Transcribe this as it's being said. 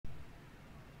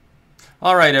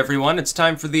Alright everyone, it's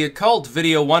time for the Occult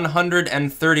video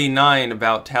 139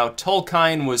 about how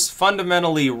Tolkien was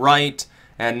fundamentally right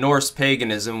and Norse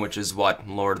paganism, which is what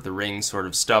Lord of the Rings sort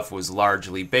of stuff was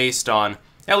largely based on,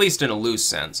 at least in a loose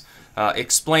sense,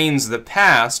 explains the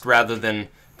past rather than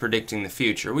predicting the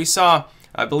future. We saw,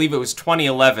 I believe it was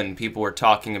 2011, people were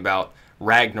talking about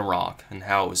Ragnarok and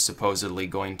how it was supposedly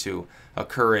going to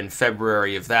occur in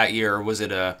February of that year, or was it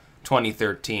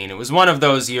 2013? It was one of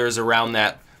those years around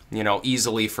that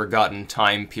easily forgotten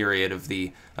time period of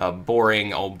the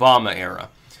boring Obama era.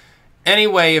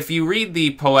 Anyway, if you read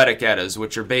the Poetic Eddas,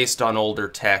 which are based on older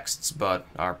texts but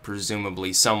are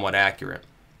presumably somewhat accurate,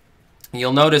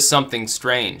 you'll notice something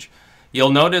strange.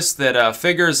 You'll notice that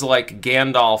figures like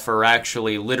Gandalf are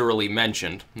actually literally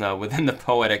mentioned within the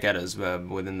Poetic Eddas,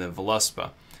 within the Voluspa,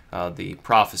 the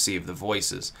prophecy of the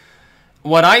voices.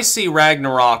 What I see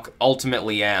Ragnarok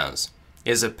ultimately as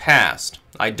is a past.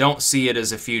 I don't see it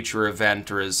as a future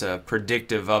event or as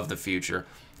predictive of the future.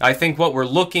 I think what we're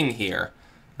looking here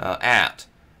at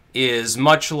is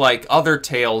much like other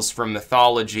tales from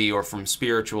mythology or from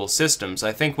spiritual systems.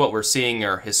 I think what we're seeing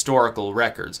are historical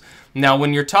records. Now,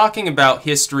 when you're talking about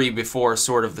history before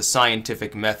sort of the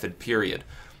scientific method period,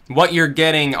 what you're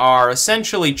getting are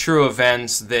essentially true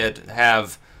events that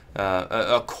have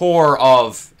a core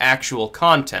of actual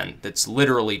content that's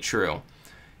literally true.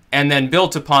 And then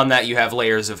built upon that, you have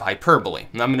layers of hyperbole.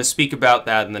 And I'm going to speak about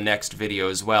that in the next video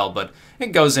as well, but it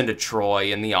goes into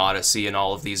Troy and the Odyssey and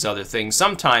all of these other things.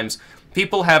 Sometimes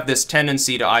people have this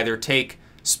tendency to either take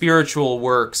spiritual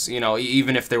works,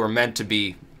 even if they were meant to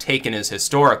be taken as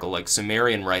historical, like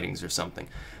Sumerian writings or something.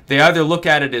 They either look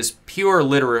at it as pure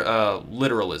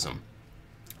literalism.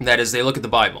 That is, they look at the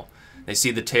Bible. They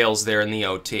see the tales there in the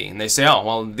OT, and they say, oh,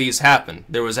 well, these happened.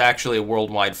 There was actually a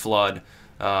worldwide flood.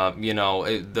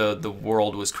 The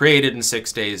world was created in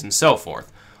 6 days and so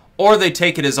forth. Or they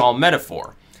take it as all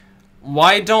metaphor.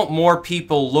 Why don't more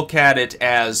people look at it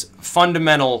as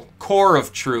fundamental core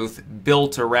of truth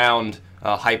built around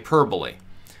hyperbole?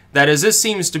 That is, this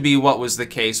seems to be what was the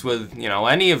case with,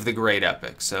 any of the great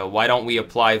epics. Why don't we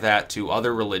apply that to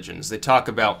other religions? They talk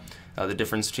about the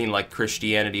difference between, like,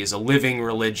 Christianity as a living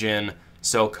religion,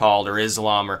 so-called, or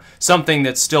Islam, or something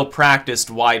that's still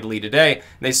practiced widely today.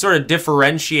 They sort of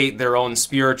differentiate their own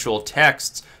spiritual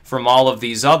texts from all of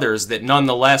these others that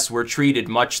nonetheless were treated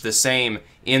much the same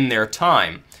in their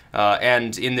time.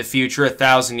 And in the future,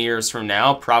 1,000 years from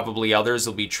now, probably others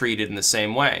will be treated in the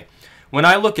same way. When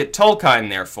I look at Tolkien,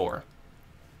 therefore,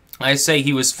 I say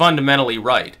he was fundamentally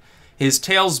right. His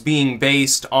tales being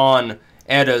based on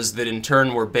Eddas that in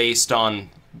turn were based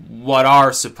on what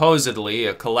are supposedly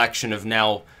a collection of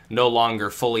now no longer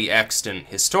fully extant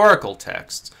historical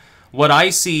texts. What I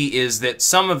see is that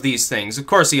some of these things, of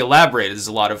course he elaborated, there's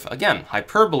a lot of, again,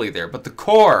 hyperbole there, but the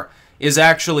core is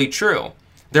actually true.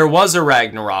 There was a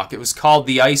Ragnarok, it was called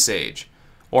the Ice Age,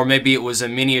 or maybe it was a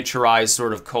miniaturized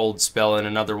sort of cold spell in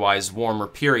an otherwise warmer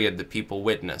period that people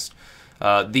witnessed.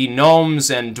 The gnomes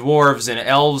and dwarves and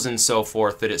elves and so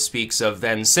forth that it speaks of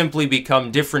then simply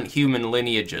become different human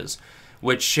lineages,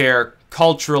 which share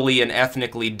culturally and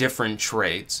ethnically different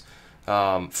traits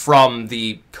from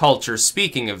the culture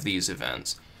speaking of these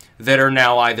events, that are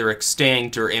now either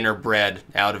extinct or interbred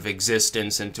out of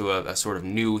existence into a sort of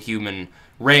new human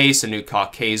race, a new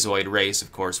Caucasoid race.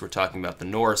 Of course, we're talking about the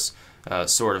Norse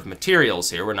sort of materials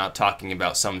here. We're not talking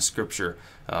about some scripture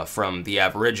from the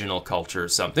Aboriginal culture or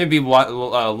something. It'd be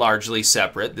largely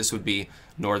separate. This would be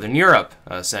Northern Europe,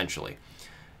 essentially.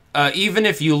 Even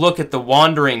if you look at the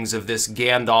wanderings of this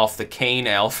Gandalf the Cane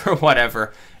Elf or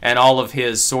whatever, and all of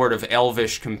his sort of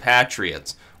elvish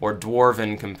compatriots, or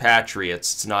dwarven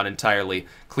compatriots, it's not entirely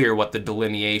clear what the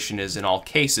delineation is in all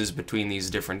cases between these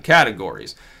different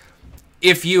categories.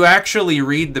 If you actually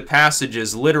read the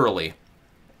passages literally,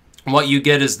 what you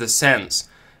get is the sense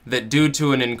that due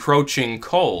to an encroaching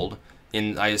cold,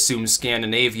 in, I assume,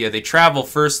 Scandinavia, they travel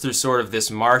first through sort of this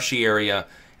marshy area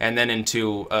and then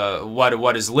into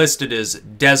what is listed as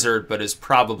desert, but is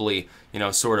probably,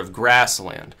 sort of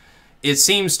grassland. It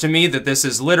seems to me that this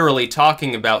is literally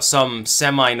talking about some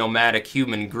semi-nomadic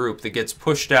human group that gets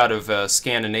pushed out of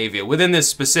Scandinavia, within this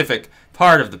specific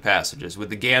part of the passages, with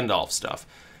the Gandalf stuff,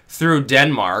 through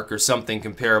Denmark, or something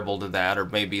comparable to that, or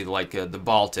maybe like the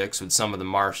Baltics, with some of the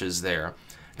marshes there.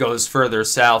 Goes further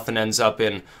south and ends up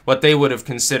in what they would have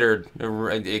considered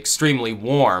extremely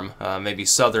warm, maybe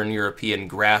southern European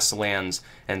grasslands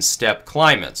and steppe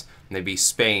climates, maybe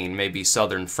Spain, maybe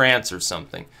southern France or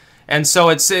something. And so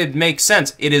it makes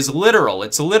sense. It is literal.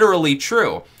 It's literally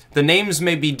true. The names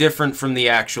may be different from the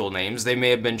actual names. They may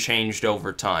have been changed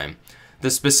over time.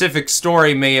 The specific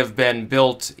story may have been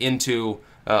built into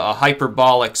a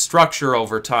hyperbolic structure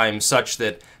over time such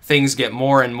that things get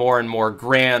more and more and more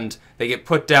grand. They get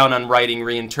put down on writing,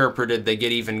 reinterpreted, they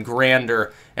get even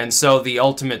grander. And so the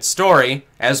ultimate story,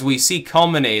 as we see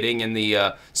culminating in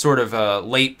the sort of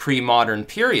late pre-modern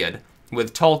period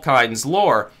with Tolkien's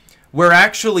lore, we're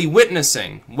actually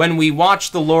witnessing, when we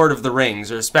watch The Lord of the Rings,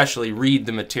 or especially read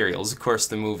the materials, of course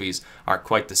the movies aren't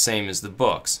quite the same as the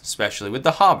books, especially with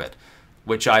The Hobbit,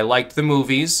 which I liked the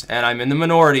movies, and I'm in the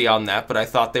minority on that, but I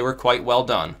thought they were quite well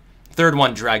done. Third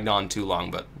one dragged on too long,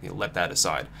 but we'll let that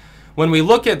aside. When we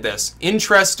look at this,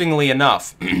 interestingly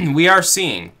enough, we are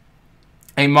seeing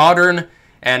a modern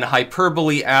and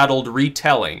hyperbole-addled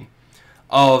retelling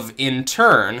of, in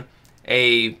turn,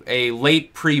 a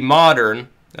late pre-modern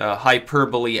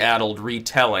hyperbole-addled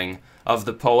retelling of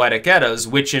the Poetic Eddas,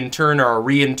 which in turn are a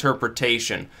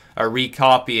reinterpretation, a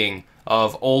recopying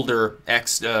of older,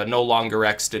 no longer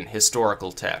extant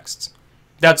historical texts.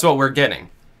 That's what we're getting.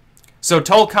 So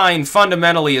Tolkien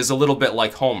fundamentally is a little bit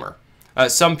like Homer.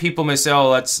 Some people may say,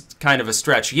 oh, that's kind of a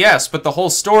stretch. Yes, but the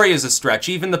whole story is a stretch.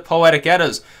 Even the Poetic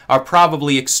Eddas are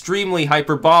probably extremely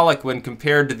hyperbolic when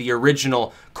compared to the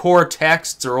original core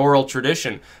texts or oral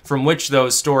tradition from which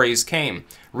those stories came.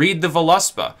 Read the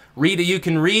Voluspa. You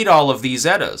can read all of these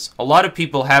Eddas. A lot of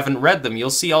people haven't read them. You'll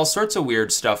see all sorts of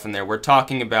weird stuff in there. We're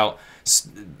talking about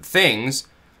things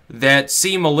that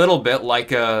seem a little bit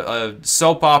like a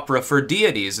soap opera for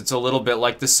deities. It's a little bit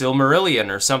like the Silmarillion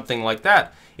or something like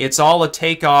that. It's all a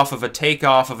takeoff of a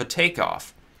takeoff of a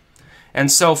takeoff. And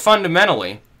so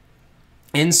fundamentally,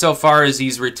 insofar as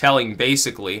he's retelling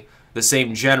basically the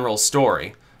same general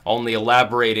story, only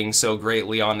elaborating so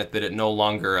greatly on it that it no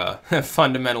longer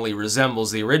fundamentally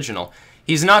resembles the original,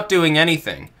 he's not doing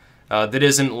anything that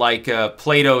isn't like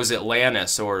Plato's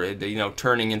Atlantis, or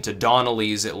turning into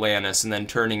Donnelly's Atlantis and then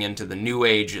turning into the New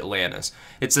Age Atlantis.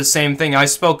 It's the same thing. I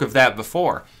spoke of that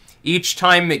before. Each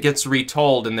time it gets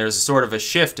retold and there's sort of a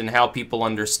shift in how people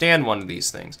understand one of these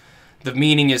things, the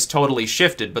meaning is totally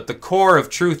shifted, but the core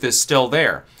of truth is still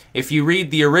there. If you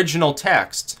read the original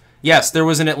texts, yes, there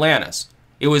was an Atlantis.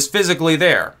 It was physically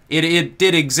there. It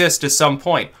did exist at some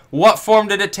point. What form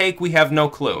did it take? We have no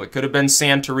clue. It could have been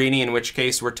Santorini, in which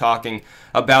case we're talking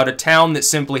about a town that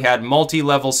simply had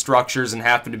multi-level structures and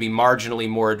happened to be marginally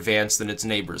more advanced than its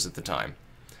neighbors at the time.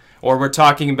 Or we're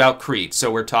talking about Crete,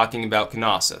 so we're talking about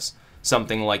Knossos,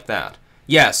 something like that.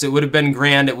 Yes, it would have been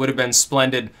grand, it would have been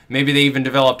splendid. Maybe they even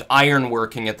developed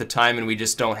ironworking at the time and we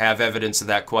just don't have evidence of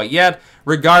that quite yet.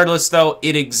 Regardless, though,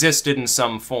 it existed in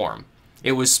some form.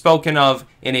 It was spoken of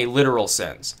in a literal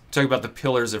sense. Talk about the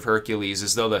Pillars of Hercules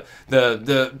as though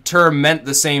the term meant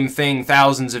the same thing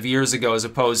thousands of years ago as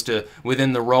opposed to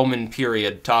within the Roman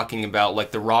period talking about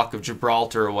like the Rock of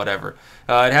Gibraltar or whatever.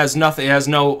 It has nothing. It has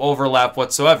no overlap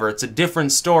whatsoever. It's a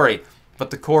different story,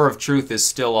 but the core of truth is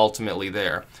still ultimately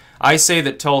there. I say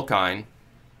that Tolkien,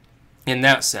 in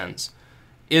that sense,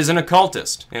 is an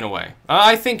occultist in a way.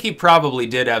 I think he probably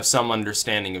did have some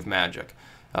understanding of magic.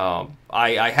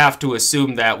 I have to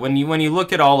assume that when you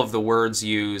look at all of the words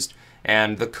used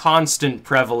and the constant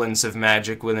prevalence of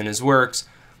magic within his works,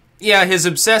 yeah, his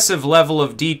obsessive level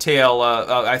of detail,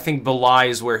 I think,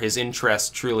 belies where his interests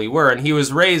truly were. And he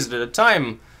was raised at a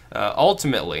time,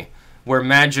 ultimately, where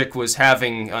magic was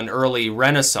having an early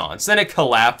renaissance. Then it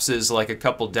collapses like a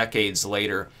couple decades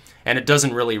later, and it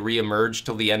doesn't really reemerge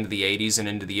till the end of the 80s and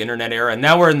into the internet era. And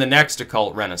now we're in the next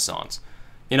occult renaissance.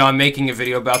 You know, I'm making a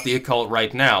video about the occult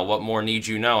right now. What more need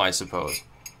you know, I suppose?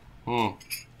 Yeah,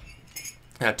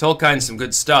 Tolkien's some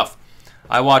good stuff.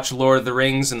 I watch Lord of the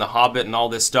Rings and The Hobbit and all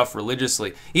this stuff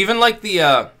religiously. Even like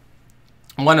the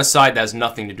one aside that has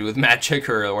nothing to do with magic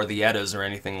or the Eddas or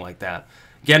anything like that.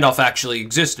 Gandalf actually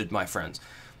existed, my friends.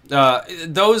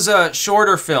 Those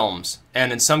shorter films,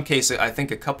 and in some cases, I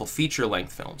think a couple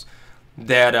feature-length films,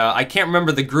 that I can't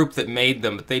remember the group that made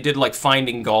them, but they did like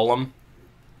Finding Gollum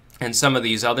and some of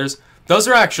these others. Those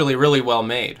are actually really well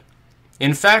made.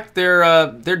 In fact,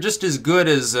 they're just as good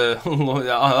as,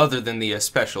 other than the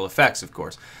special effects, of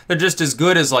course. They're just as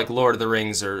good as like Lord of the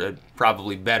Rings, or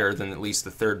probably better than at least the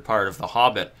third part of The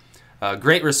Hobbit.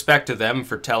 Great respect to them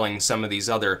for telling some of these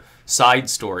other side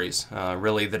stories,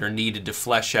 really, that are needed to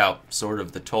flesh out sort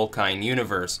of the Tolkien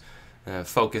universe.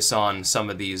 Focus on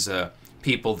some of these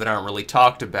people that aren't really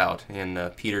talked about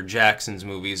in Peter Jackson's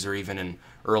movies or even in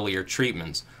earlier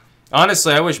treatments.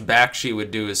 Honestly, I wish Bakshi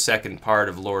would do his second part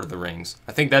of Lord of the Rings.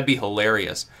 I think that'd be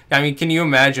hilarious. I mean, can you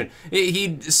imagine?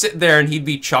 He'd sit there and he'd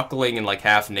be chuckling and like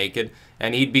half naked,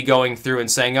 and he'd be going through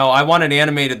and saying, oh, I want it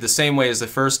animated the same way as the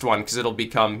first one because it'll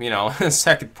become, you know, a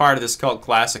second part of this cult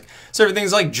classic. So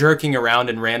everything's like jerking around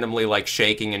and randomly like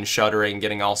shaking and shuddering,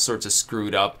 getting all sorts of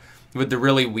screwed up. with the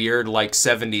really weird, like,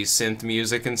 70s synth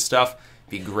music and stuff.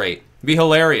 Be great. Be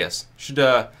hilarious. Should,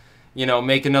 you know,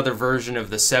 make another version of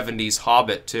the 70s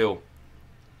Hobbit, too.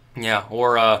 Yeah,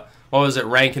 or, what was it,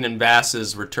 Rankin and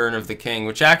Bass's Return of the King,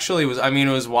 which actually was, I mean,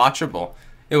 it was watchable.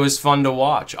 It was fun to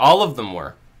watch. All of them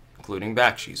were, including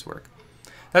Bakshi's work.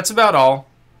 That's about all.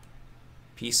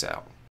 Peace out.